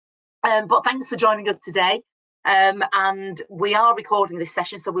But thanks for joining us today. And we are recording this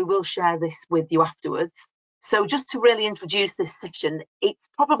session, so we will share this with you afterwards. So just to really introduce this session, it's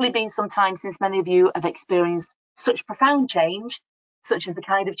probably been some time since many of you have experienced such profound change, such as the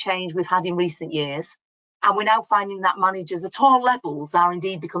kind of change we've had in recent years. And we're now finding that managers at all levels are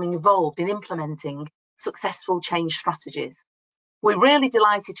indeed becoming involved in implementing successful change strategies. We're really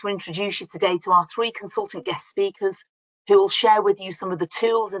delighted to introduce you today to our three consultant guest speakers who will share with you some of the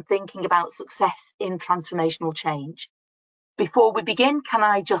tools and thinking about success in transformational change. Before we begin, can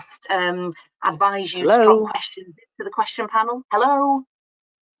I just advise you to drop questions to the question panel? Hello?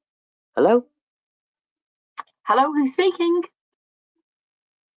 Hello? Hello, who's speaking?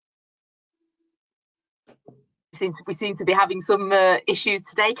 We seem to be having some issues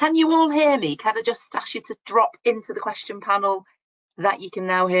today. Can you all hear me? Can I just ask you to drop into the question panel that you can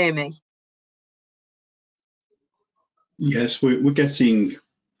now hear me? Yes, we're getting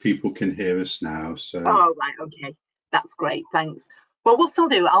people can hear us now. So. Oh, right, okay. That's great, thanks. Well, what I'll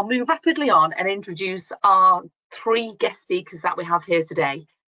do, I'll move rapidly on and introduce our three guest speakers that we have here today.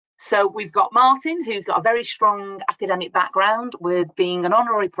 So we've got Martin, who's got a very strong academic background with being an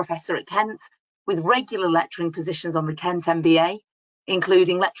honorary professor at Kent, with regular lecturing positions on the Kent MBA,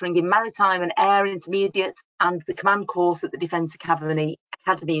 including lecturing in Maritime and Air Intermediate and the Command course at the Defence Academy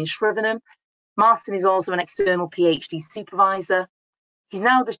in Shrivenham. Martin is also an external PhD supervisor. He's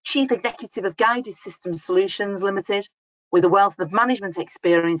now the Chief Executive of Guided Systems Solutions Limited, with a wealth of management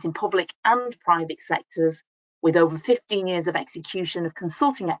experience in public and private sectors, with over 15 years of execution of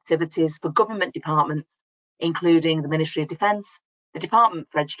consulting activities for government departments, including the Ministry of Defence, the Department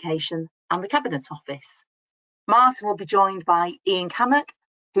for Education and the Cabinet Office. Martin will be joined by Ian Cammack,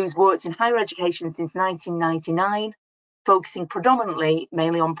 who's worked in higher education since 1999, focusing predominantly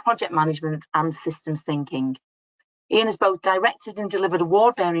mainly on project management and systems thinking. Ian has both directed and delivered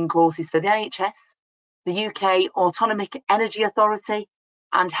award-bearing courses for the NHS, the UK Autonomic Energy Authority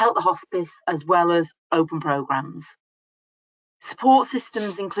and Health Hospice, as well as open programmes. Support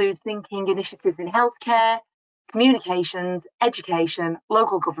systems include thinking initiatives in healthcare, communications, education,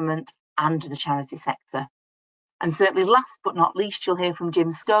 local government and the charity sector. And certainly last but not least, you'll hear from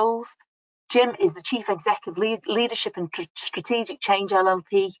Jim Scholes. Jim is the Chief Exec of Leadership and Strategic Change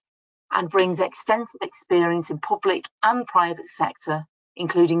LLP and brings extensive experience in public and private sector,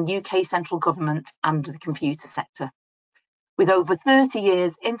 including UK central government and the computer sector. With over 30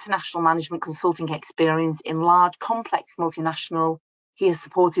 years international management consulting experience in large, complex multinational, he has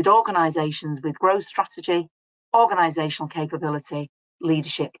supported organisations with growth strategy, organisational capability,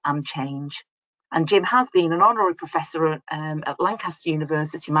 leadership and change. And Jim has been an honorary professor at Lancaster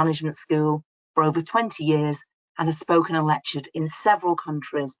University Management School for over 20 years and has spoken and lectured in several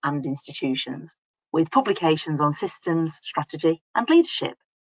countries and institutions with publications on systems, strategy and leadership.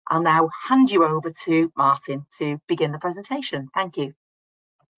 I'll now hand you over to Martin to begin the presentation. Thank you.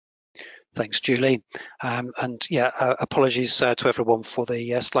 Thanks, Julie. Apologies to everyone for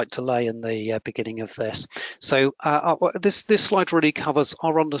the slight delay in the beginning of this. So this slide really covers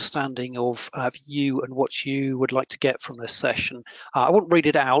our understanding of you and what you would like to get from this session. I won't read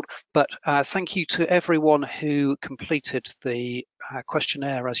it out, but thank you to everyone who completed the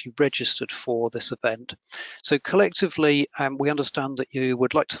questionnaire as you registered for this event. So collectively, we understand that you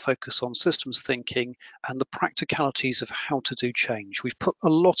would like to focus on systems thinking and the practicalities of how to do change. We've put a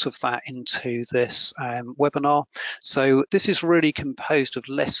lot of that into this webinar. So this is really composed of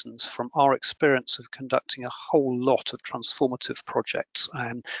lessons from our experience of conducting a whole lot of transformative projects,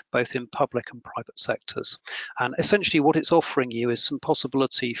 both in public and private sectors. And essentially what it's offering you is some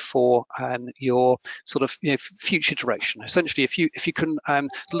possibility for your sort of future direction. Essentially, if you can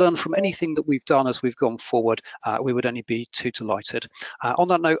learn from anything that we've done as we've gone forward, we would only be too delighted. On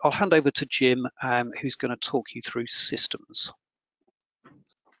that note, I'll hand over to Jim, who's going to talk you through systems.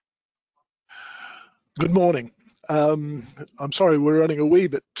 Good morning. I'm sorry, we're running a wee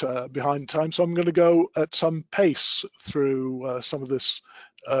bit behind time, so I'm going to go at some pace through some of this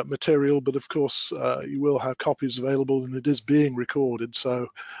material, but of course you will have copies available and it is being recorded, so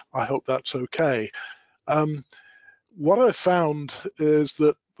I hope that's okay. What I found is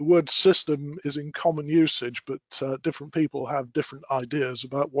that the word system is in common usage, but different people have different ideas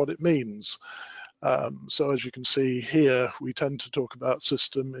about what it means. So as you can see here, we tend to talk about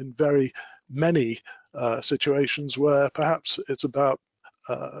system in very many situations where perhaps it's about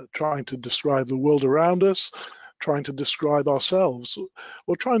trying to describe the world around us, trying to describe ourselves,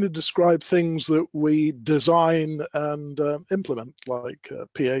 or trying to describe things that we design and implement, like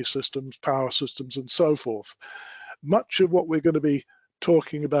PA systems, power systems, and so forth. Much of what we're going to be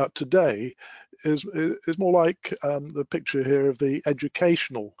talking about today is more like the picture here of the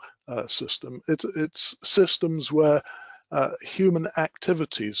educational system. It's systems where human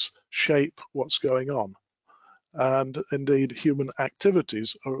activities shape what's going on. And indeed, human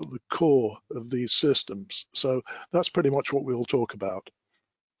activities are at the core of these systems. So that's pretty much what we'll talk about.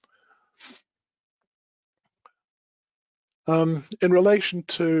 In relation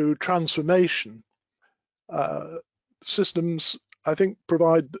to transformation, systems, I think,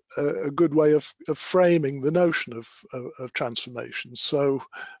 provide a good way of framing the notion of transformation. So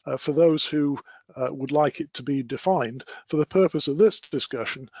for those who would like it to be defined, for the purpose of this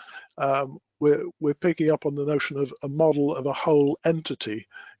discussion, we're picking up on the notion of a model of a whole entity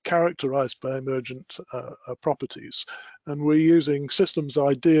characterized by emergent properties. And we're using systems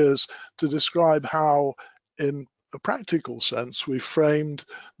ideas to describe how, in a practical sense, we framed,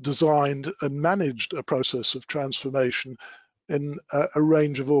 designed, and managed a process of transformation in a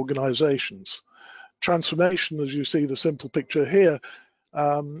range of organizations. Transformation, as you see the simple picture here,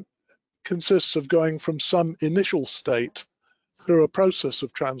 consists of going from some initial state through a process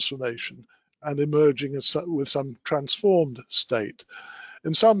of transformation and emerging with some transformed state.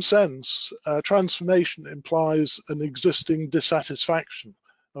 In some sense, transformation implies an existing dissatisfaction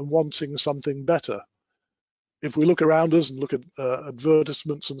and wanting something better. If we look around us and look at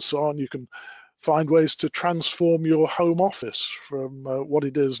advertisements and so on, you can find ways to transform your home office from what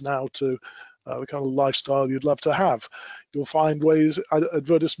it is now to the kind of lifestyle you'd love to have. You'll find ways,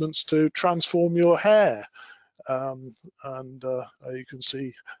 advertisements to transform your hair. You can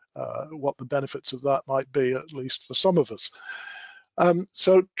see what the benefits of that might be, at least for some of us.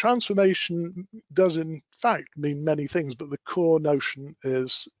 So transformation does in fact mean many things, but the core notion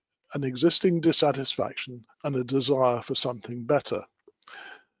is an existing dissatisfaction and a desire for something better.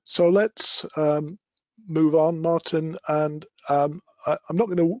 So let's move on, Martin, and I'm not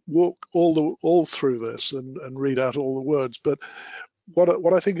going to walk all through this and read out all the words, but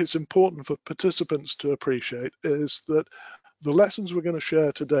what I think it's important for participants to appreciate is that the lessons we're going to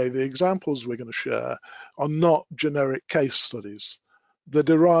share today, the examples we're going to share, are not generic case studies. They're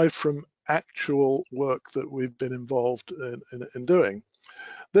derived from actual work that we've been involved in doing.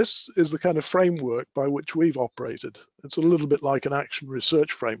 This is the kind of framework by which we've operated. It's a little bit like an action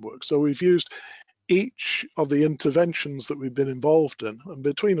research framework. So we've used each of the interventions that we've been involved in, and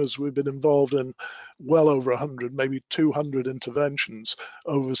between us, we've been involved in well over 100, maybe 200 interventions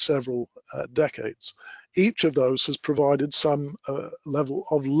over several decades. Each of those has provided some level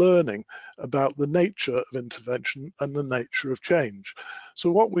of learning about the nature of intervention and the nature of change.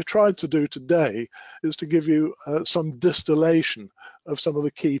 So what we've tried to do today is to give you some distillation of some of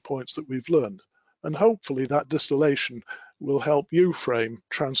the key points that we've learned. And hopefully that distillation will help you frame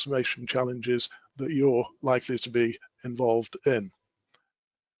transformation challenges that you're likely to be involved in.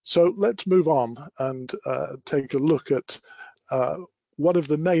 So let's move on and take a look at one of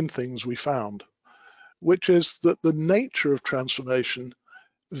the main things we found, which is that the nature of transformation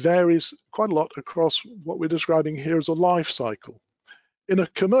varies quite a lot across what we're describing here as a life cycle. In a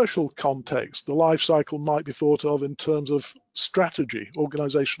commercial context, the life cycle might be thought of in terms of strategy,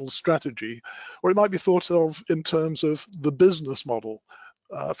 organizational strategy, or it might be thought of in terms of the business model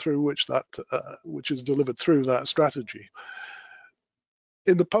through which is delivered through that strategy.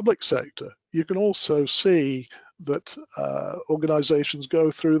 In the public sector, you can also see that organizations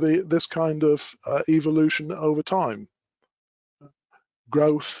go through this kind of evolution over time.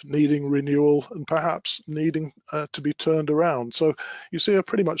 Growth, needing renewal, and perhaps needing to be turned around. So you see a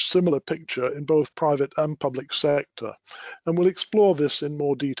pretty much similar picture in both private and public sector. And we'll explore this in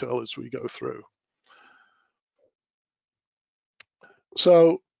more detail as we go through.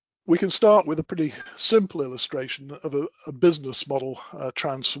 So we can start with a pretty simple illustration of a business model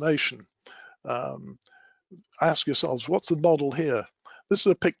transformation. Ask yourselves, what's the model here? This is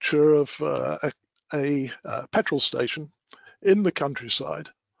a picture of a petrol station in the countryside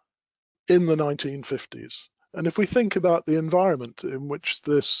in the 1950s. And if we think about the environment in which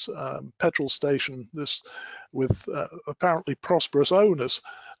this petrol station, this with apparently prosperous owners,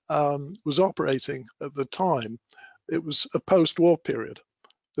 was operating at the time, it was a post-war period.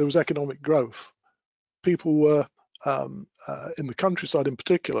 There was economic growth. People were, in the countryside in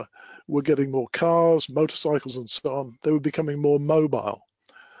particular, were getting more cars, motorcycles and so on. They were becoming more mobile.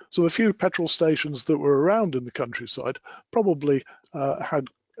 So the few petrol stations that were around in the countryside probably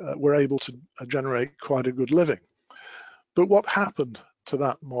were able to generate quite a good living. But what happened to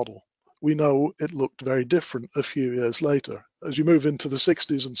that model? We know it looked very different a few years later. As you move into the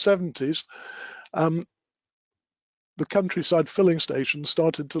 60s and 70s, the countryside filling stations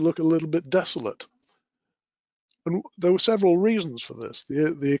started to look a little bit desolate. And there were several reasons for this.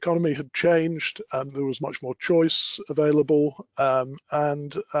 The economy had changed and there was much more choice available.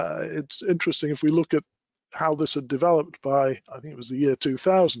 It's interesting, if we look at how this had developed by, I think it was the year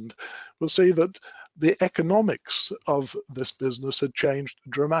 2000, we'll see that the economics of this business had changed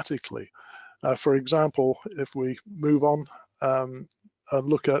dramatically. For example, if we move on and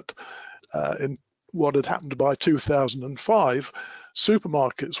look at in what had happened by 2005,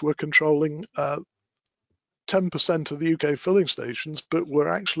 supermarkets were controlling 10% of the UK filling stations, but were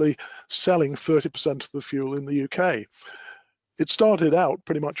actually selling 30% of the fuel in the UK. It started out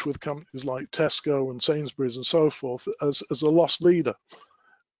pretty much with companies like Tesco and Sainsbury's and so forth as a loss leader,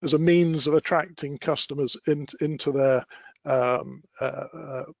 as a means of attracting customers into their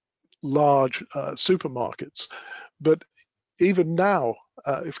large supermarkets. But even now,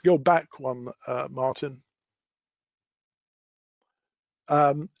 if you go back one, Martin,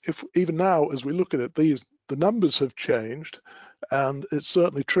 if even now, as we look at it, the numbers have changed, and it's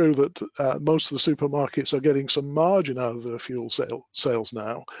certainly true that most of the supermarkets are getting some margin out of their fuel sales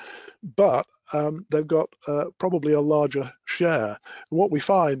now, but they've got probably a larger share. And what we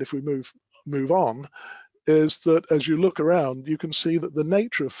find, if we move on, is that as you look around, you can see that the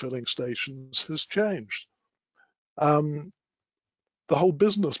nature of filling stations has changed. The whole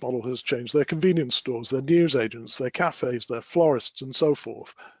business model has changed. Their convenience stores, their newsagents, their cafes, their florists, and so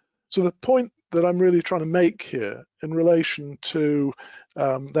forth. So the point that I'm really trying to make here in relation to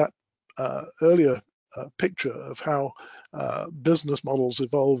that earlier picture of how business models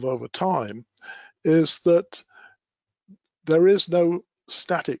evolve over time is that there is no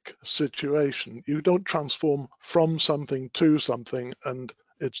static situation. You don't transform from something to something and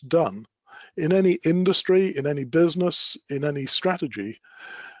it's done. In any industry, in any business, in any strategy,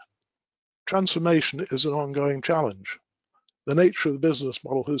 transformation is an ongoing challenge. The nature of the business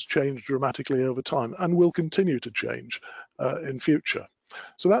model has changed dramatically over time and will continue to change in future.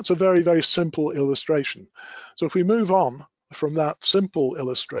 So that's a very, very simple illustration. So if we move on from that simple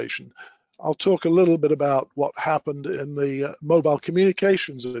illustration, I'll talk a little bit about what happened in the mobile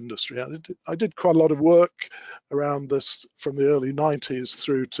communications industry. I did quite a lot of work around this from the early 90s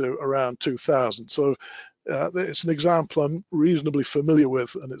through to around 2000. So it's an example I'm reasonably familiar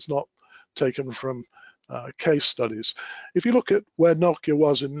with, and it's not taken from case studies. If you look at where Nokia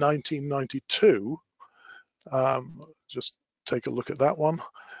was in 1992, just take a look at that one.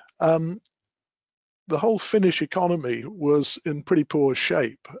 The whole Finnish economy was in pretty poor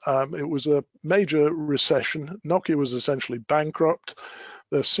shape. It was a major recession. Nokia was essentially bankrupt.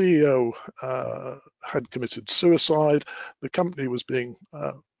 Their CEO had committed suicide. The company was being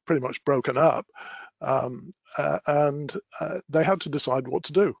pretty much broken up, and they had to decide what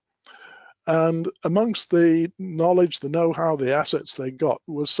to do. And amongst the knowledge, the know-how, the assets they got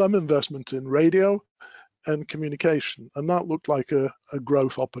was some investment in radio and communication, and that looked like a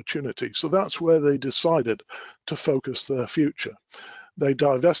growth opportunity. So that's where they decided to focus their future. They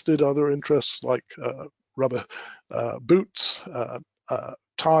divested other interests like rubber boots,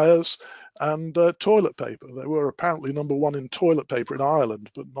 tires, and toilet paper. They were apparently #1 in toilet paper in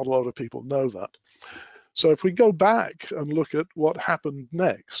Ireland, but not a lot of people know that. So if we go back and look at what happened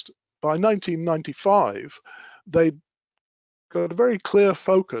next, by 1995, they got a very clear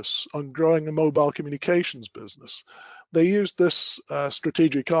focus on growing a mobile communications business. They used this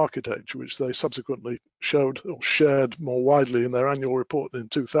strategic architecture, which they subsequently showed or shared more widely in their annual report in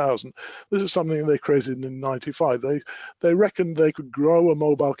 2000. This is something they created in 95. They reckoned they could grow a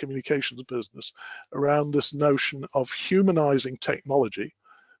mobile communications business around this notion of humanizing technology,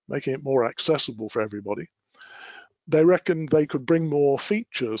 making it more accessible for everybody. They reckoned they could bring more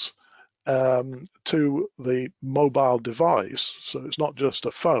features to the mobile device, so it's not just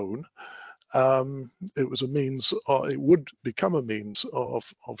a phone. It was a means, or it would become a means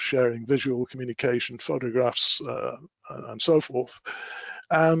of sharing visual communication, photographs, and so forth,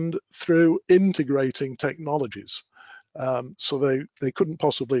 and through integrating technologies. So they couldn't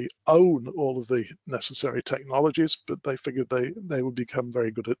possibly own all of the necessary technologies, but they figured they would become very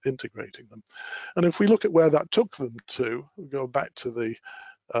good at integrating them. And if we look at where that took them to, we go back to the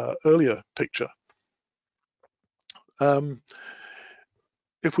earlier picture.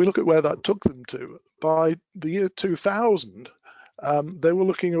 If we look at where that took them to, by the year 2000, they were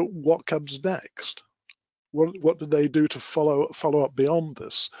looking at what comes next. What did they do to follow up beyond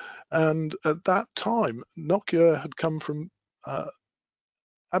this? And at that time, Nokia had come from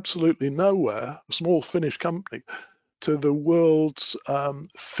absolutely nowhere, a small Finnish company, to the world's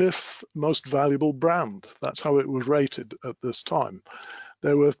 5th most valuable brand. That's how it was rated at this time.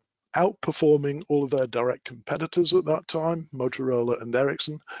 They were outperforming all of their direct competitors at that time, Motorola and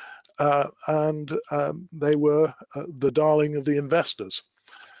Ericsson, and they were the darling of the investors.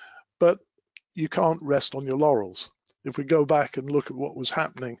 But you can't rest on your laurels. If we go back and look at what was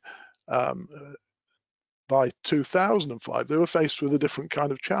happening by 2005, they were faced with a different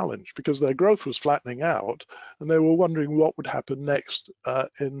kind of challenge because their growth was flattening out, and they were wondering what would happen next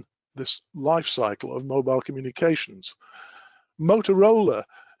in this life cycle of mobile communications. Motorola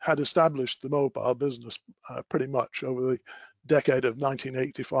had established the mobile business pretty much over the decade of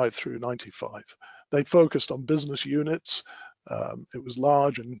 1985 through 95. They focused on business units. It was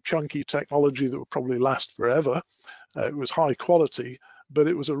large and chunky technology that would probably last forever. It was high quality, but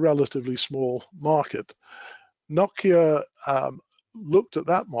it was a relatively small market. Nokia looked at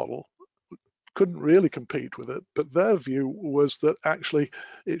that model, couldn't really compete with it, but their view was that actually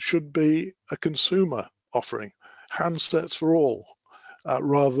it should be a consumer offering, handsets for all,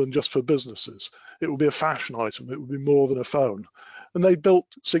 rather than just for businesses. It would be a fashion item, it would be more than a phone. And they built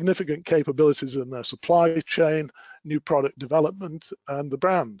significant capabilities in their supply chain, new product development, and the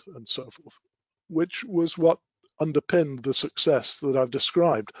brand, and so forth, which was what underpinned the success that I've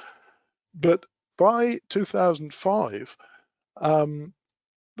described. But by 2005,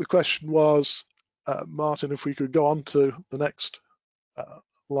 the question was, Martin, if we could go on to the next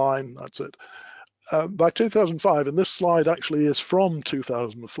line, that's it. By 2005, and this slide actually is from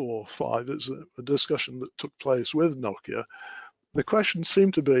 2004-5, it's a discussion that took place with Nokia. The question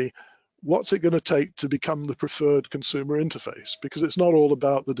seemed to be, what's it going to take to become the preferred consumer interface? Because it's not all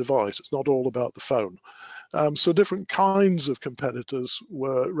about the device, it's not all about the phone. So different kinds of competitors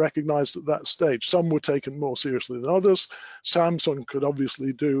were recognized at that stage. Some were taken more seriously than others. Samsung could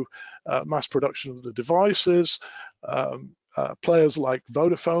obviously do mass production of the devices. Players like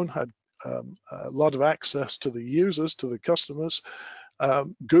Vodafone had a lot of access to the users, to the customers.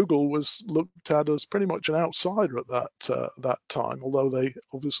 Google was looked at as pretty much an outsider at that time, although they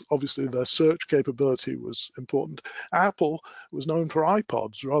obviously their search capability was important. Apple was known for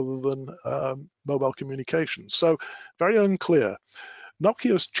iPods rather than mobile communications, so very unclear.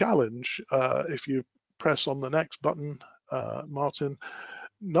 Nokia's challenge, if you press on the next button, Martin,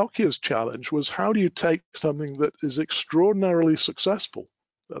 Nokia's challenge was, how do you take something that is extraordinarily successful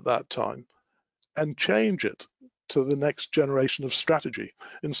at that time and change it to the next generation of strategy?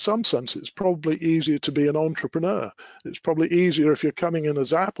 In some sense, it's probably easier to be an entrepreneur. It's probably easier if you're coming in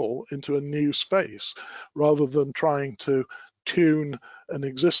as Apple into a new space rather than trying to tune an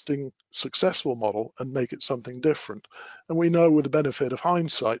existing successful model and make it something different. And we know with the benefit of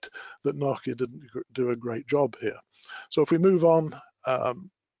hindsight that Nokia didn't do a great job here. So if we move on,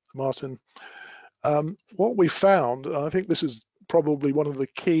 Martin, what we found, and I think this is probably one of the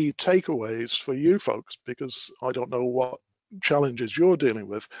key takeaways for you folks, because I don't know what challenges you're dealing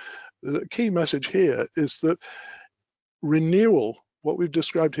with. The key message here is that renewal, what we've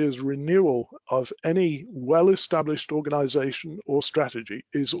described here as renewal of any well-established organization or strategy,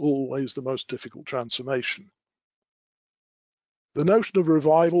 is always the most difficult transformation. The notion of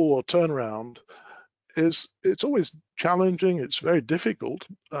revival or turnaround it's always challenging, it's very difficult,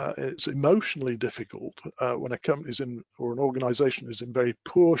 it's emotionally difficult when a company's in, or an organization is in very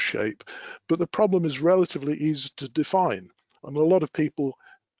poor shape, but the problem is relatively easy to define. And a lot of people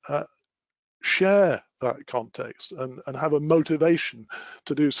share that context and have a motivation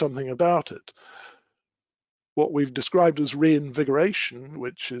to do something about it. What we've described as reinvigoration,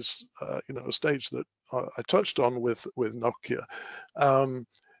 which is a stage that I touched on with Nokia,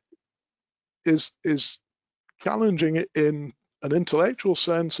 is challenging in an intellectual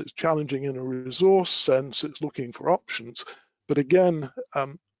sense, it's challenging in a resource sense, it's looking for options, but again,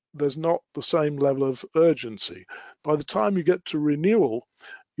 there's not the same level of urgency. By the time you get to renewal,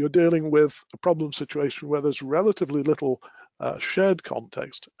 you're dealing with a problem situation where there's relatively little shared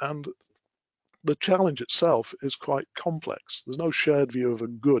context, and the challenge itself is quite complex. There's no shared view of a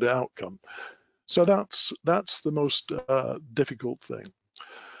good outcome. So that's the most difficult thing.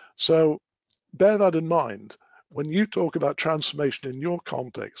 So bear that in mind. When you talk about transformation in your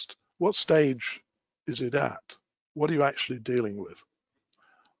context, what stage is it at? What are you actually dealing with?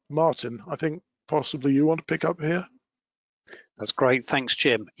 Martin, I think possibly you want to pick up here? That's great, thanks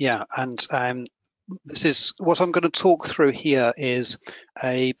Jim. Yeah, and this is what I'm going to talk through here is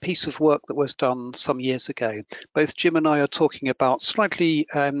a piece of work that was done some years ago. Both Jim and I are talking about slightly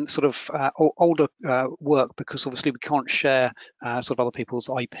older work, because obviously we can't share sort of other people's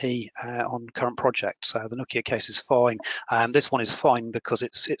IP on current projects. The Nokia case is fine. This one is fine because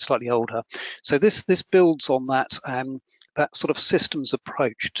it's slightly older. So this builds on that. that sort of systems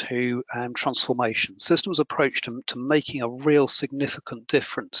approach to transformation, systems approach to making a real significant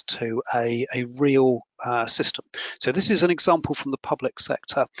difference to a real system. So this is an example from the public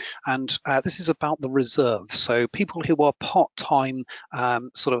sector, and this is about the reserves. So people who are part-time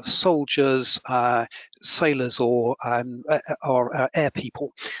sort of soldiers, sailors, or air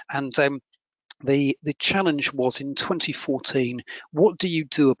people, and the challenge was in 2014, what do you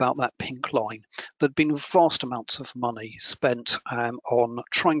do about that pink line? There'd been vast amounts of money spent on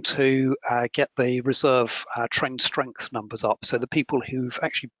trying to get the reserve trained strength numbers up, so the people who've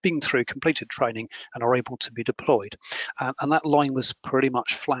actually been through completed training and are able to be deployed. And that line was pretty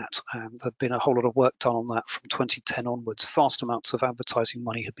much flat. There'd been a whole lot of work done on that from 2010 onwards. Vast amounts of advertising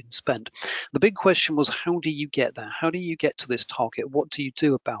money had been spent. The big question was, how do you get there? How do you get to this target? What do you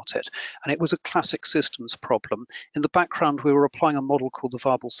do about it? And it was a classic systems problem. In the background, we were applying a model called the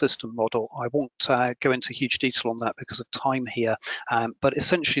viable system model. I won't go into huge detail on that because of time here, but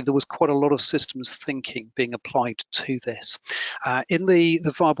essentially there was quite a lot of systems thinking being applied to this. In the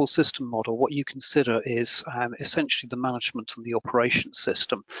viable system model, what you consider is essentially the management and the operations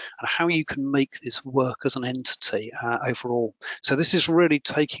system and how you can make this work as an entity overall. So this is really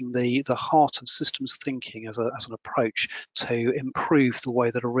taking the heart of systems thinking as an approach to improve the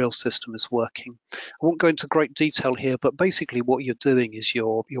way that a real system is working. I won't go into great detail here, but basically what you're doing is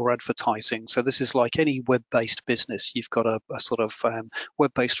you're advertising. So this is like any web-based business. You've got a sort of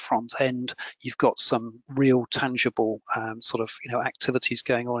web-based front end. You've got some real tangible sort of activities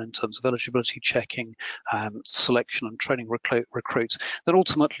going on in terms of eligibility checking, selection and training recruits. Then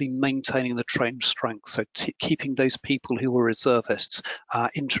ultimately maintaining the trained strength. So keeping those people who were reservists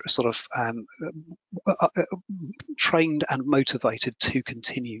trained and motivated to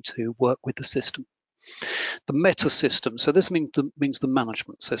continue to work with the system. The meta system, so this means the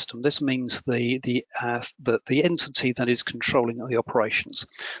management system. This means the entity that is controlling the operations.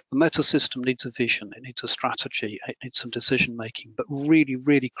 The meta system needs a vision, it needs a strategy, it needs some decision making, but really,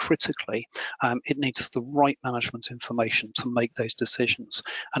 really critically, it needs the right management information to make those decisions,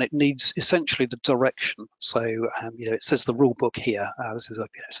 and it needs essentially the direction. So it says the rule book here. This is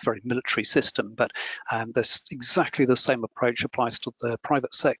it's a very military system, but there's exactly the same approach applies to the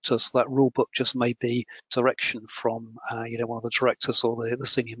private sector. So that rule book just may be direction from one of the directors or the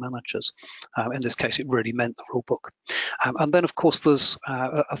senior managers. In this case, it really meant the rule book. And then, of course, there's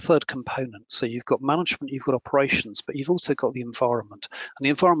a third component. So you've got management, you've got operations, but you've also got the environment. And the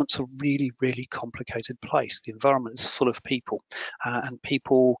environment's a really, really complicated place. The environment is full of people, and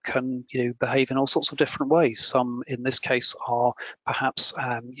people can behave in all sorts of different ways. Some, in this case, are perhaps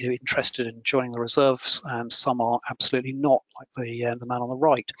interested in joining the reserves. Some are absolutely not, like the man on the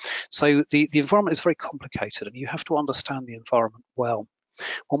right. So the environment is very complicated, and you have to understand the environment well.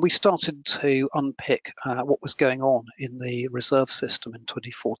 When we started to unpick what was going on in the reserve system in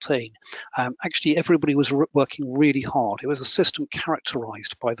 2014, actually everybody was working really hard. It was a system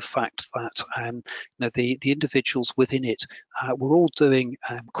characterized by the fact that the individuals within it were all doing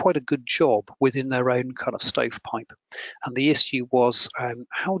quite a good job within their own kind of stovepipe. And the issue was,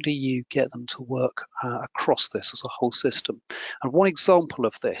 how do you get them to work across this as a whole system? And one example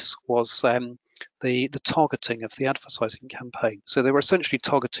of this was the targeting of the advertising campaign. So they were essentially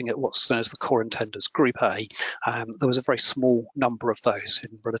targeting at what's known as the core intenders, Group A. There was a very small number of those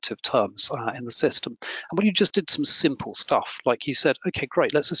in relative terms in the system. And when you just did some simple stuff, like you said, okay,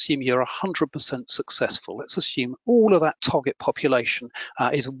 great, let's assume you're 100% successful. Let's assume all of that target population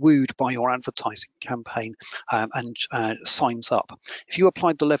is wooed by your advertising campaign and signs up. If you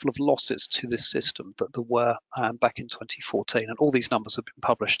applied the level of losses to this system that there were back in 2014, and all these numbers have been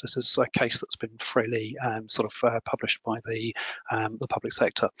published, this is a case that's been freely published by the public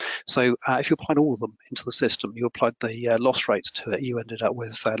sector. So if you applied all of them into the system, you applied the loss rates to it, you ended up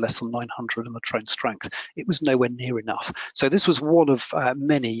with less than 900 in the trained strength. It was nowhere near enough. So this was one of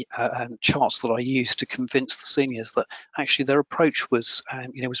many charts that I used to convince the seniors that actually their approach was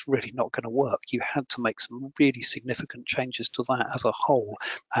was really not going to work. You had to make some really significant changes to that as a whole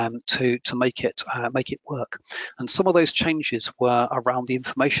to make it work. And some of those changes were around the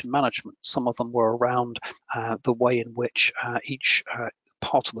information management. Some of them were around the way in which each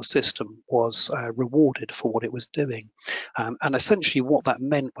part of the system was rewarded for what it was doing. And essentially what that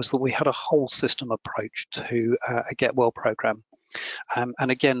meant was that we had a whole system approach to a Get Well program.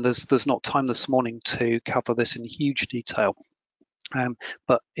 And again, there's not time this morning to cover this in huge detail.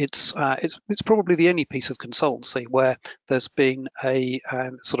 But it's probably the only piece of consultancy where there's been a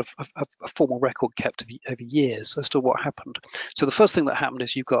sort of a formal record kept over years as to what happened. So the first thing that happened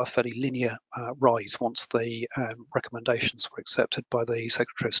is you've got a fairly linear rise once the recommendations were accepted by the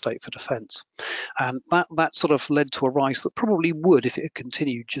Secretary of State for Defence, and that sort of led to a rise that probably would, if it had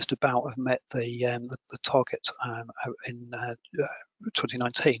continued, just about have met the target in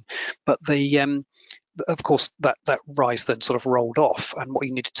 2019. But of course, that rise then sort of rolled off, and what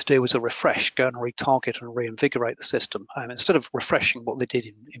you needed to do was a refresh, go and retarget and reinvigorate the system. Instead of refreshing, what they did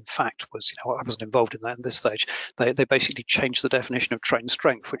in fact was, I wasn't involved in that at this stage, they basically changed the definition of trained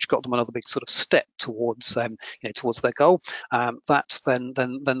strength, which got them another big sort of step towards towards their goal. That's then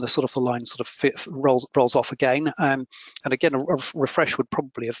the sort of the line sort of rolls off again, and again a refresh would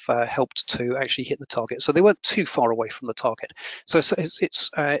probably have helped to actually hit the target. So they weren't too far away from the target. So it's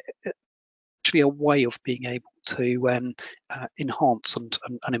actually a way of being able to enhance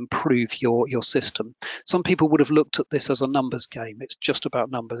and improve your system. Some people would have looked at this as a numbers game. It's just about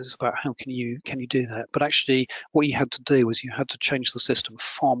numbers. It's about how can you do that. But actually, what you had to do was you had to change the system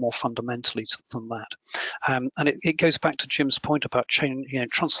far more fundamentally than that. And it goes back to Jim's point about change.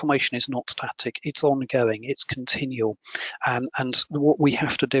 Transformation is not static. It's ongoing. It's continual. And what we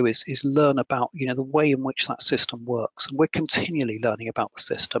have to do is learn about the way in which that system works. And we're continually learning about the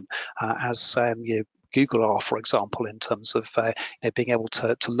system as Google are, for example, in terms of being able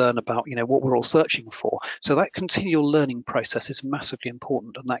to learn about what we're all searching for. So that continual learning process is massively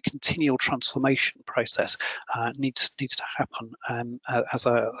important, and that continual transformation process needs to happen as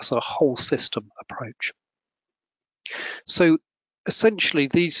a whole system approach. So essentially,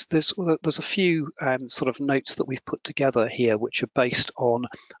 there's a few sort of notes that we've put together here, which are based on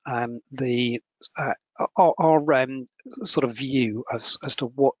our sort of view as to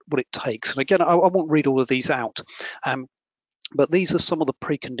what it takes. And again, I won't read all of these out. But these are some of the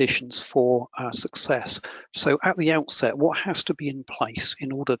preconditions for success. So at the outset, what has to be in place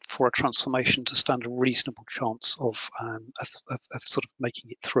in order for a transformation to stand a reasonable chance of sort of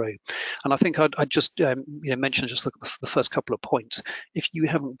making it through? And I think I'd just mention just the first couple of points. If you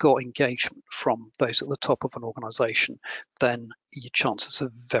haven't got engagement from those at the top of an organisation, then your chances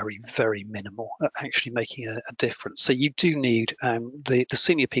are very, very minimal at actually making a difference. So you do need the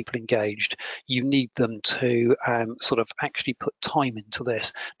senior people engaged. You need them to sort of actually put time into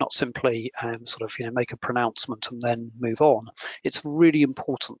this, not simply sort of make a pronouncement and then move on. It's really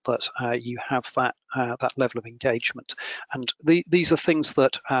important that you have that level of engagement, and these are things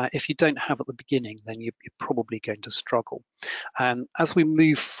that if you don't have at the beginning, then you're probably going to struggle. As we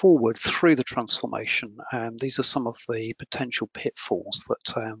move forward through the transformation, these are some of the potential pitfalls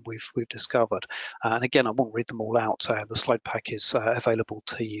that we've discovered. And again, I won't read them all out. The slide pack is available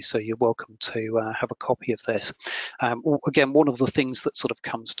to you, so you're welcome to have a copy of this. Again, one of the things that sort of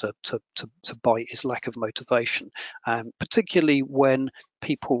comes to bite is lack of motivation, particularly when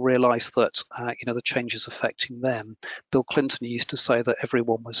people realise that the change is affecting them. Bill Clinton used to say that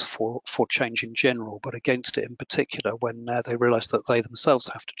everyone was for change in general, but against it in particular when they realise that they themselves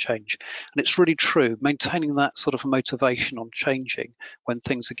have to change. And it's really true. Maintaining that sort of motivation on changing when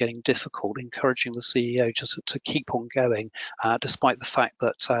things are getting difficult, encouraging the CEO just to keep on going, despite the fact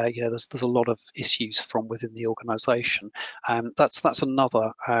that there's a lot of issues from within the organisation. That's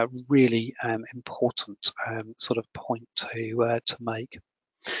another really important sort of point to make.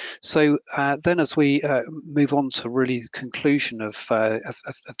 So then as we move on to really the conclusion of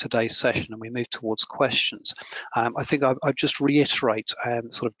today's session and we move towards questions, I think I'd just reiterate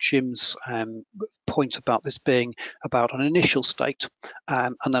sort of Jim's point about this being about an initial state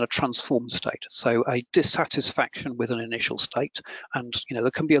and then a transformed state. So a dissatisfaction with an initial state, and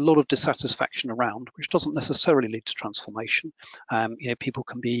there can be a lot of dissatisfaction around, which doesn't necessarily lead to transformation. People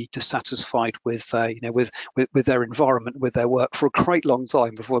can be dissatisfied with their environment, with their work for a great long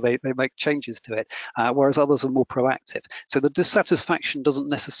time before they make changes to it, whereas others are more proactive. So the dissatisfaction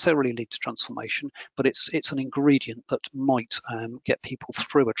doesn't necessarily lead to transformation, but it's an ingredient that might get people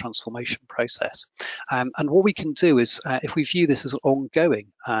through a transformation process. And what we can do is, if we view this as an ongoing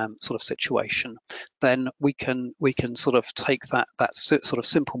sort of situation, then we can sort of take that sort of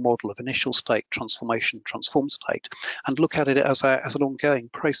simple model of initial state, transformation, transformed state, and look at it as an ongoing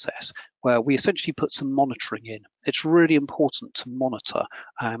process where we essentially put some monitoring in. It's really important to monitor,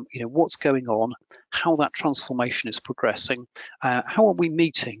 what's going on, how that transformation is progressing, how are we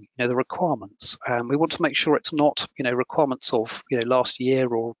meeting, the requirements. We want to make sure it's not, requirements of, last year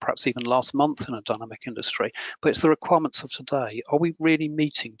or perhaps even last month in a dynamic industry, but it's the requirements of today. Are we really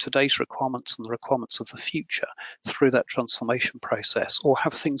meeting today's requirements and the requirements of the future through that transformation process, or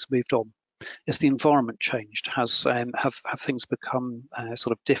have things moved on? Is the environment changed? Have things become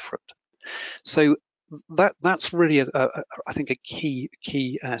sort of different? So that's really, I think, a key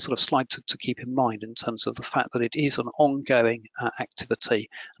sort of slide to keep in mind in terms of the fact that it is an ongoing activity,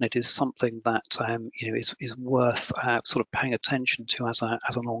 and it is something that is worth sort of paying attention to as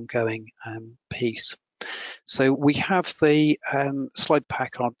an ongoing piece. So we have the slide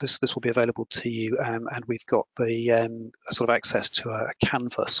pack on this. This will be available to you, and we've got the sort of access to a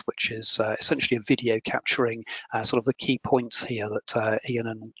canvas, which is essentially a video capturing sort of the key points here that Ian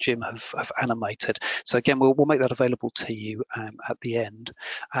and Jim have animated. So again, we'll make that available to you at the end,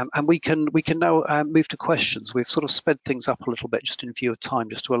 and we can now move to questions. We've sort of sped things up a little bit just in view of time,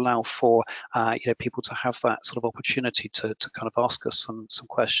 just to allow for people to have that sort of opportunity to kind of ask us some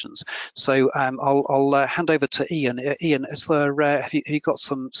questions. So I'll hand over to Ian. Ian, is there have you got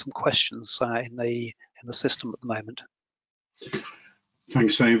some questions in the system at the moment?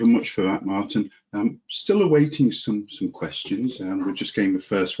 Thanks very much for that, Martin. Still awaiting some questions. We're just getting the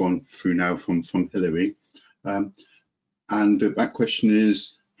first one through now from Hilary, and that question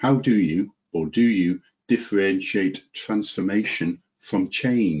is: how do you differentiate transformation from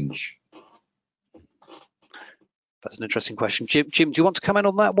change? That's an interesting question. Jim, do you want to comment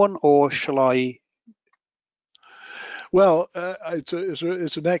on that one, or shall I? Well, it's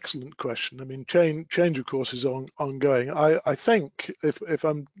an excellent question. I mean, change of course is ongoing. I think if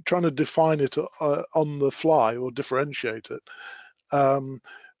I'm trying to define it on the fly or differentiate it,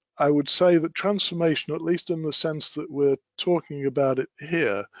 I would say that transformation, at least in the sense that we're talking about it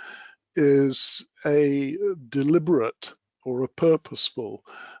here, is a deliberate or a purposeful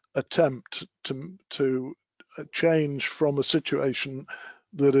attempt to change from a situation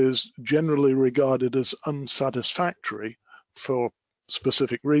that is generally regarded as unsatisfactory for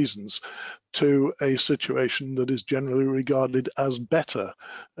specific reasons to a situation that is generally regarded as better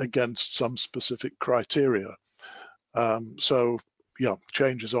against some specific criteria. So yeah,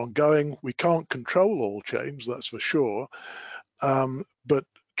 change is ongoing. We can't control all change, that's for sure, but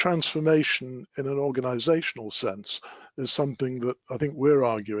transformation in an organizational sense is something that I think we're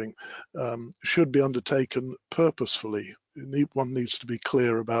arguing should be undertaken purposefully. One needs to be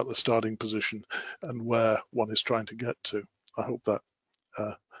clear about the starting position and where one is trying to get to. I hope that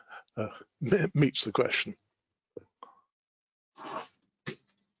meets the question.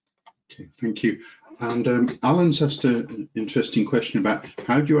 Okay, thank you. And Alan's asked an interesting question about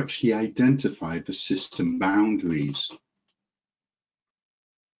how do you actually identify the system boundaries?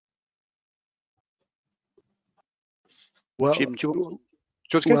 Well, Jim, do you want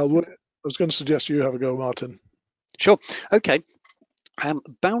well, I was going to suggest you have a go, Martin. Sure. Okay.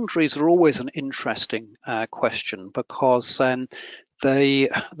 Boundaries are always an interesting question because the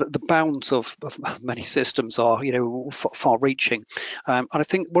bounds of many systems are, far-reaching, and I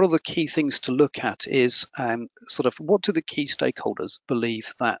think one of the key things to look at is sort of what do the key stakeholders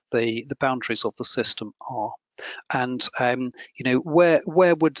believe that the boundaries of the system are. And where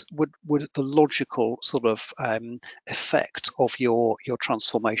would the logical sort of effect of your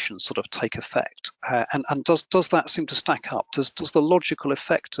transformation sort of take effect, and does that seem to stack up? Does the logical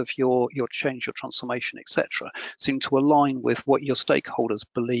effect of your change, your transformation, etc., seem to align with what your stakeholders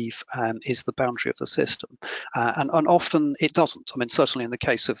believe is the boundary of the system? And often it doesn't. I mean, certainly in the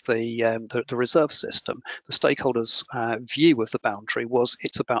case of the reserve system, the stakeholders' view of the boundary was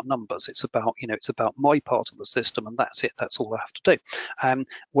it's about numbers. It's about it's about my part of the system, and that's it. That's all I have to do.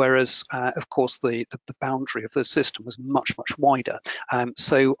 Whereas, of course, the boundary of the system was much wider.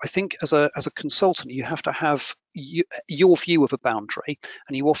 So I think as a consultant, you have to have your view of a boundary,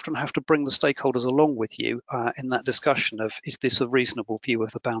 and you often have to bring the stakeholders along with you in that discussion of is this a reasonable view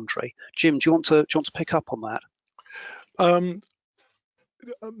of the boundary. Jim, do you want to pick up on that?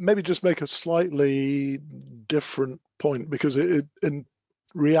 Maybe just make a slightly different point, because in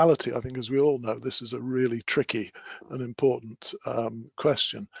reality, I think, as we all know, this is a really tricky and important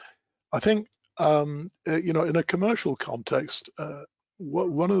question. I think, in a commercial context,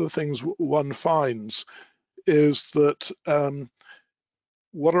 one of the things one finds is that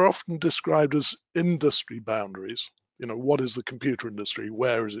what are often described as industry boundaries, what is the computer industry,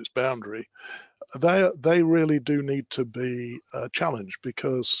 where is its boundary, they really do need to be challenged,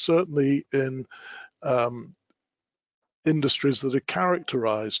 because certainly in industries that are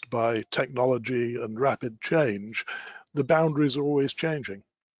characterized by technology and rapid change, the boundaries are always changing.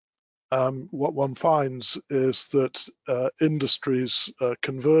 What one finds is that industries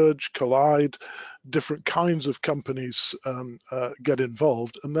converge, collide, different kinds of companies get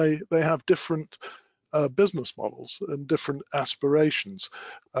involved, and they have different business models and different aspirations.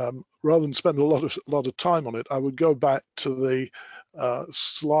 Rather than spend a lot of time on it, I would go back to the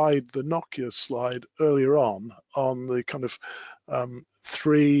slide, the Nokia slide earlier on the kind of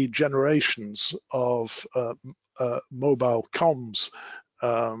 3 generations of mobile comms.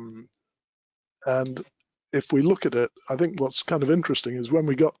 And if we look at it, I think what's kind of interesting is when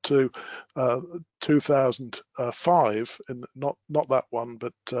we got to 2005, and not that one,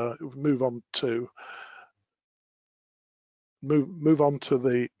 but move on to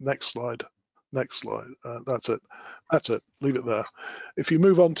the next slide. Next slide. That's it. Leave it there. If you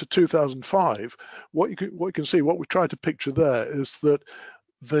move on to 2005, what you can see, what we try to picture there is that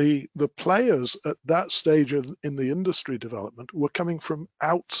the players at that stage in the industry development were coming from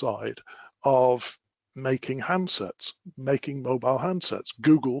outside of making handsets, making mobile handsets.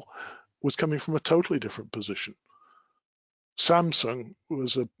 Google was coming from a totally different position. Samsung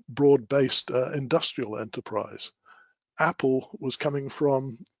was a broad-based industrial enterprise. Apple was coming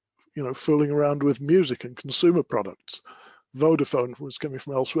from, fooling around with music and consumer products. Vodafone was coming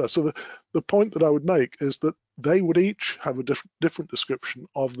from elsewhere. So the point that I would make is that they would each have a different description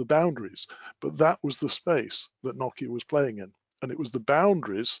of the boundaries, but that was the space that Nokia was playing in. And it was the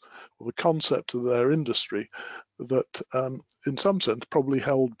boundaries or the concept of their industry that, in some sense, probably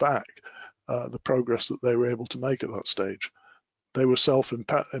held back the progress that they were able to make at that stage. They were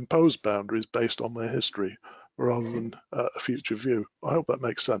self-imposed boundaries based on their history rather than a future view. I hope that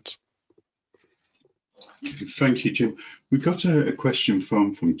makes sense. Thank you, Jim. We've got a question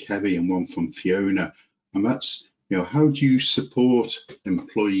from Kerry and one from Fiona, and that's, how do you support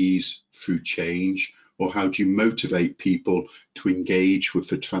employees through change, or how do you motivate people to engage with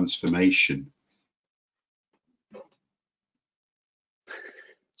the transformation?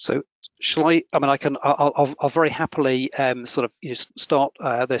 So shall I? I mean, I'll very happily sort of start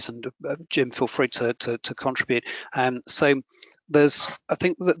this, and Jim, feel free to contribute. So I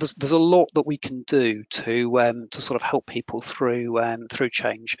think that there's a lot that we can do to sort of help people through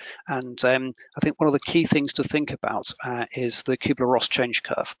change, and I think one of the key things to think about is the Kubler-Ross change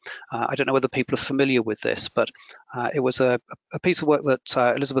curve. I don't know whether people are familiar with this, but it was a piece of work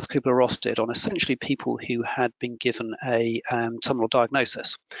that Elizabeth Kubler-Ross did on essentially people who had been given a terminal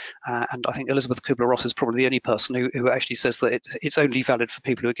diagnosis, and I think Elizabeth Kubler-Ross is probably the only person who actually says that it's only valid for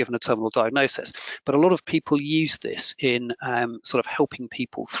people who are given a terminal diagnosis. But a lot of people use this in sort of helping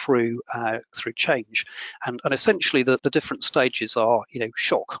people through change, and essentially the different stages are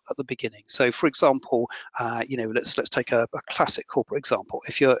shock at the beginning. So for example, let's take a classic corporate example.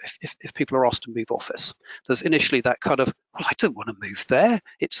 If people are asked to move office, there's initially that kind of, well, I don't want to move there.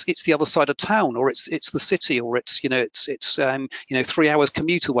 It's the other side of town, or it's the city, or it's 3 hours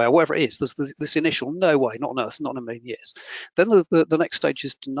commute away, or whatever it is. There's this initial no way, not on earth, not in a million years. Then the next stage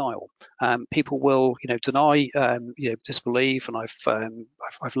is denial. People will deny, disbelieve, and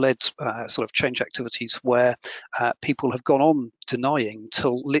I've led sort of change activities where people have gone on denying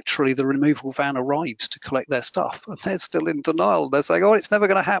till literally the removal van arrives to collect their stuff, and they're still in denial. They're saying, oh, it's never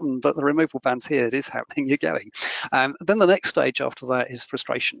going to happen, but the removal van's here, it is happening, you're going. Then the next stage after that is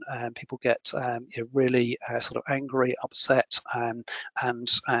frustration. People get really sort of angry, upset, and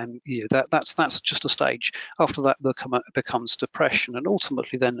that's just a stage. After that becomes depression, and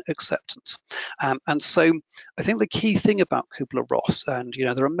ultimately then acceptance. And so I think the key thing about Kubler-Ross, and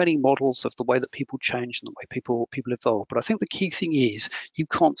there are many models of the way that people change and the way people evolve, but I think the key thing is you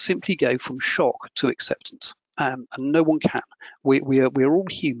can't simply go from shock to acceptance. And no one can. We are all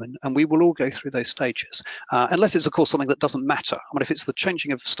human, and we will all go through those stages, unless it's of course something that doesn't matter. I mean, if it's the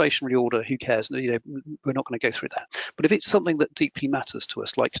changing of stationary order, who cares? We're not going to go through that. But if it's something that deeply matters to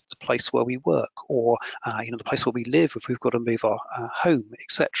us, like the place where we work, or the place where we live, if we've got to move our home,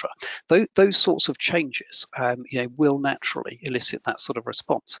 etc., those sorts of changes will naturally elicit that sort of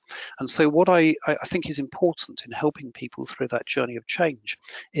response. And so what I think is important in helping people through that journey of change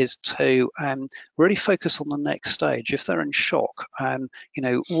is to really focus on the next stage. If they're in shock,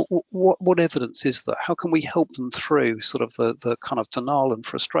 what evidence is there? How can we help them through sort of the kind of denial and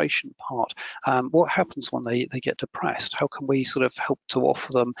frustration part? What happens when they get depressed? How can we sort of help to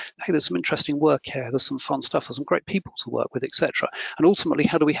offer them, hey, there's some interesting work here, there's some fun stuff, there's some great people to work with, etc. And ultimately,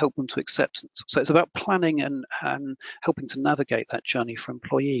 how do we help them to acceptance? So it's about planning and helping to navigate that journey for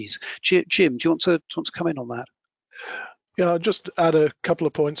employees. Jim, do you want to come in on that? Yeah, I'll just add a couple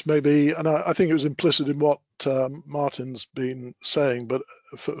of points maybe, and I think it was implicit in what Martin's been saying, but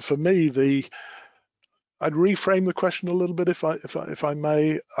for me, I'd reframe the question a little bit if I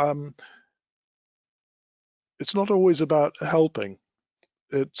may. It's not always about helping.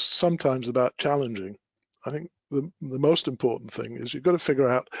 It's sometimes about challenging. I think the most important thing is you've got to figure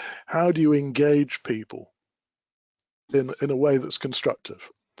out how do you engage people in a way that's constructive.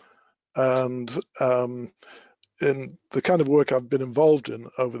 And in the kind of work I've been involved in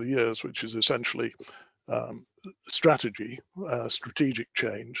over the years, which is essentially strategy, strategic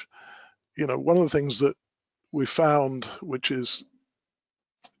change, one of the things that we found, which is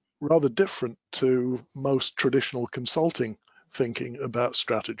rather different to most traditional consulting thinking about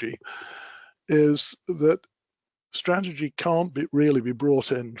strategy, is that strategy can't really be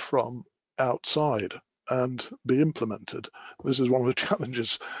brought in from outside and be implemented. This is one of the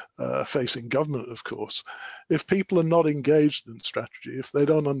challenges facing government, of course. If people are not engaged in strategy, if they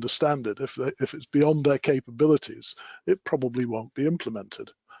don't understand it, if it's beyond their capabilities, it probably won't be implemented.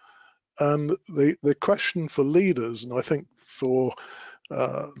 And the question for leaders, and I think for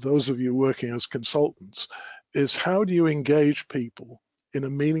those of you working as consultants, is how do you engage people in a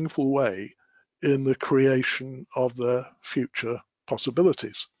meaningful way in the creation of their future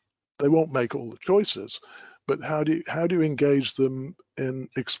possibilities? They won't make all the choices, but how do you engage them in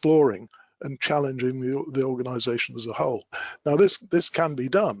exploring and challenging the organization as a whole? Now, this can be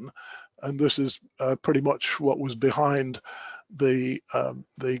done, and this is pretty much what was behind the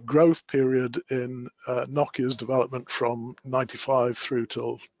growth period in Nokia's development from 95 through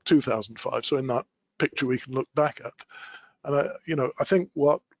till 2005. So in that picture we can look back at, and I think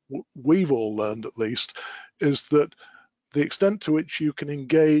what we've all learned, at least, is that the extent to which you can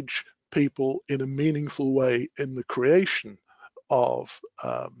engage people in a meaningful way in the creation of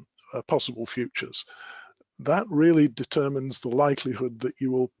possible futures, that really determines the likelihood that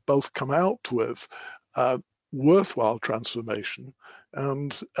you will both come out with worthwhile transformation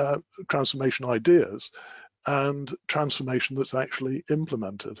and transformation ideas and transformation that's actually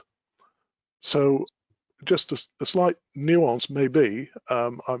implemented. So just a slight nuance maybe,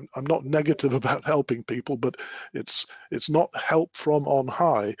 I'm not negative about helping people, but it's not help from on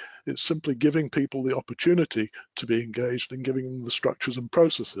high. It's simply giving people the opportunity to be engaged and giving them the structures and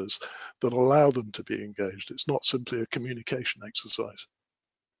processes that allow them to be engaged. It's not simply a communication exercise.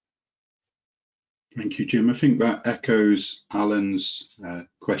 Thank you, Jim. I think that echoes Alan's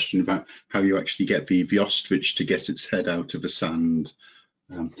question about how you actually get the ostrich to get its head out of the sand.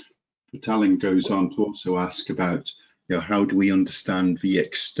 But Alan goes on to also ask about, how do we understand the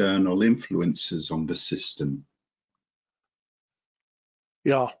external influences on the system?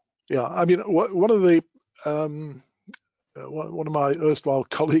 Yeah. I mean, one of my erstwhile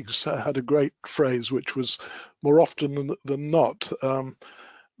colleagues had a great phrase, which was, more often than not,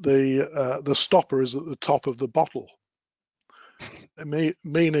 the stopper is at the top of the bottle.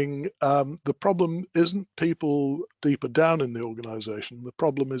 Meaning the problem isn't people deeper down in the organization. The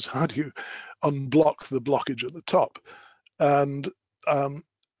problem is how do you unblock the blockage at the top? And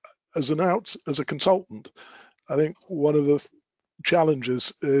as a consultant, I think one of the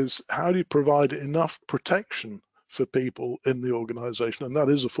challenges is how do you provide enough protection for people in the organization, and that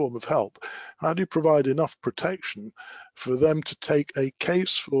is a form of help. How do you provide enough protection for them to take a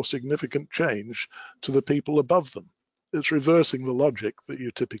case for significant change to the people above them? It's reversing the logic that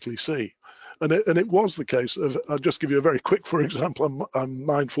you typically see. And it was the case of, I'll just give you a very quick, for example, I'm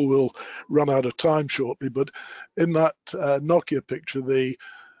mindful we'll run out of time shortly, but in that Nokia picture, the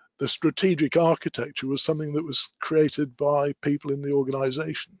strategic architecture was something that was created by people in the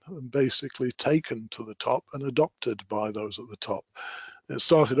organization and basically taken to the top and adopted by those at the top. It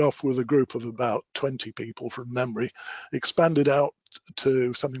started off with a group of about 20 people from memory, expanded out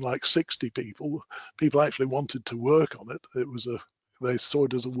to something like 60 people. People actually wanted to work on it. They saw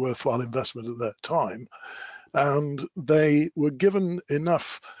it as a worthwhile investment at that time. And they were given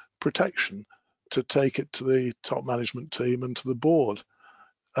enough protection to take it to the top management team and to the board.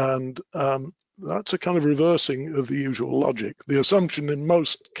 And that's a kind of reversing of the usual logic. The assumption in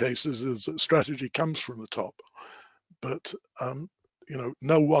most cases is that strategy comes from the top, but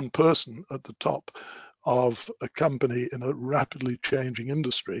no one person at the top of a company in a rapidly changing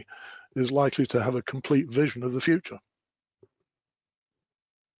industry is likely to have a complete vision of the future.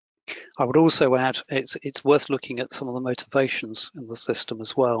 I would also add it's worth looking at some of the motivations in the system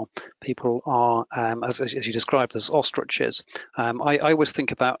as well. People are, as you described, as ostriches. I always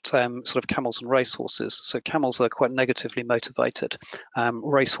think about sort of camels and racehorses. So camels are quite negatively motivated.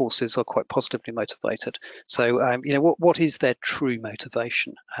 Racehorses are quite positively motivated. So what is their true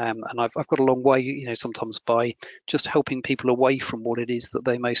motivation? And I've got a long way, sometimes by just helping people away from what it is that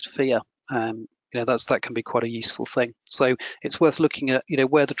they most fear. that can be quite a useful thing. So it's worth looking at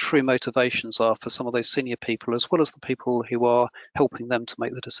where the true motivations are for some of those senior people, as well as the people who are helping them to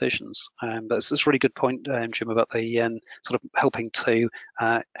make the decisions. But it's a really good point, Jim, about the sort of helping to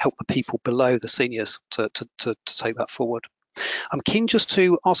help the people below the seniors to take that forward. I'm keen just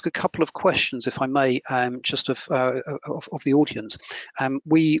to ask a couple of questions, if I may, just of the audience.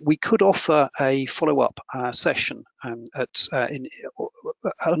 We could offer a follow-up session at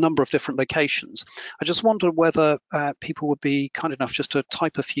a number of different locations. I just wonder whether people would be kind enough just to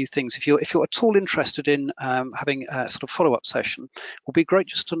type a few things. If you're at all interested in having a sort of follow-up session, it would be great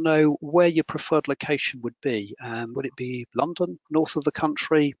just to know where your preferred location would be. Would it be London, north of the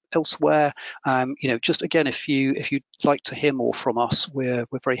country, elsewhere? Just again, if you'd like to hear more from us, we're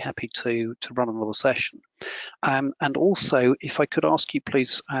very happy to run another session. And also, if I could ask you,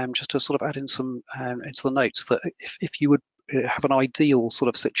 please, just to sort of add in some into the notes, that if you would have an ideal sort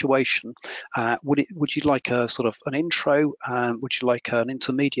of situation, would you like a sort of an intro? Would you like an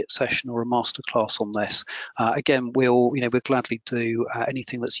intermediate session or a masterclass on this? Again, we'll gladly do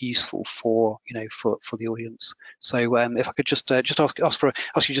anything that's useful for the audience. So if I could just ask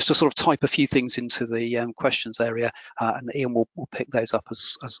you just to sort of type a few things into the questions area, and Ian will pick those up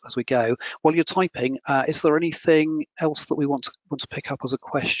as we go. While you're typing, is there anything else that we want to pick up as a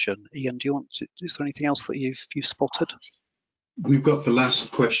question? Ian, is there anything else that you've spotted? We've got the last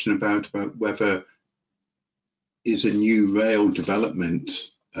question about whether is a new rail development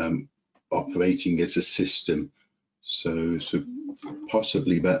operating as a system. So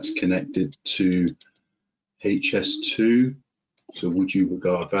possibly that's connected to HS2. So would you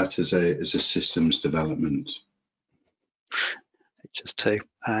regard that as a systems development? HS2.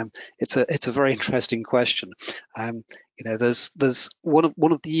 It's a very interesting question. There's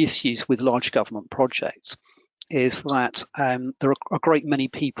one of the issues with large government projects is that there are a great many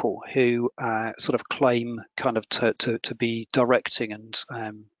people who sort of claim kind of to be directing and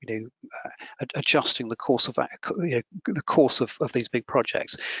adjusting the course of the course of these big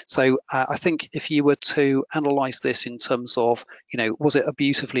projects. So I think if you were to analyse this in terms of was it a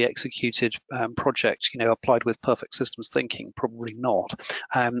beautifully executed project applied with perfect systems thinking? Probably not.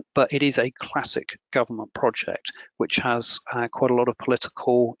 But it is a classic government project which has quite a lot of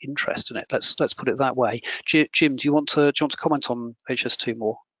political interest in it. Let's put it that way. Jim, do you want to comment on HS2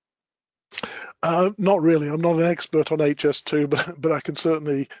 more? Not really. I'm not an expert on HS2, but I can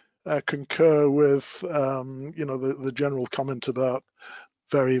certainly concur with the general comment about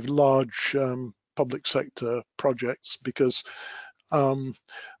very large public sector projects, because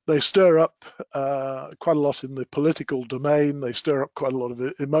they stir up quite a lot in the political domain. They stir up quite a lot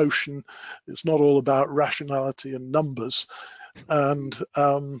of emotion. It's not all about rationality and numbers, and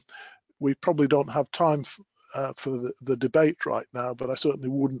we probably don't have time for the debate right now, but I certainly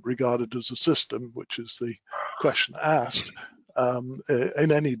wouldn't regard it as a system, which is the question asked,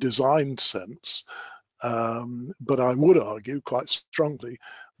 in any design sense. But I would argue quite strongly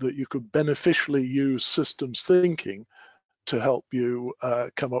that you could beneficially use systems thinking to help you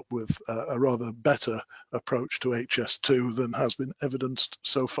come up with a rather better approach to HS2 than has been evidenced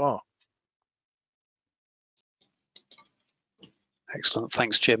so far. Excellent,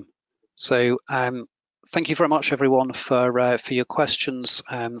 thanks, Jim. So thank you very much, everyone, for your questions.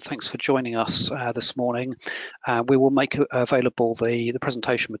 Thanks for joining us this morning. We will make available the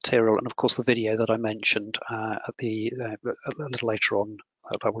presentation material and, of course, the video that I mentioned a little later on.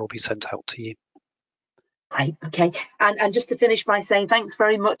 That will all be sent out to you. Right, okay, and just to finish by saying thanks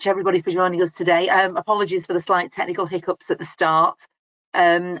very much, everybody, for joining us today. Apologies for the slight technical hiccups at the start,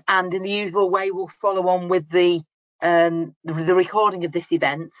 and in the usual way, we'll follow on with the recording of this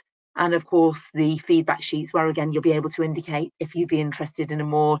event, and of course the feedback sheets, where again you'll be able to indicate if you'd be interested in a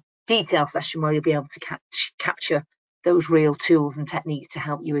more detailed session where you'll be able to capture those real tools and techniques to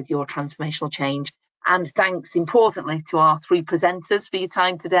help you with your transformational change. And thanks importantly to our three presenters for your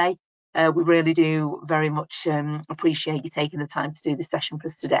time today. We really do very much appreciate you taking the time to do this session for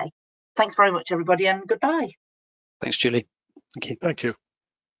us today. Thanks very much, everybody, and goodbye. Thanks, Julie. Thank you. Thank you.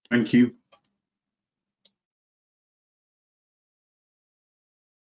 Thank you.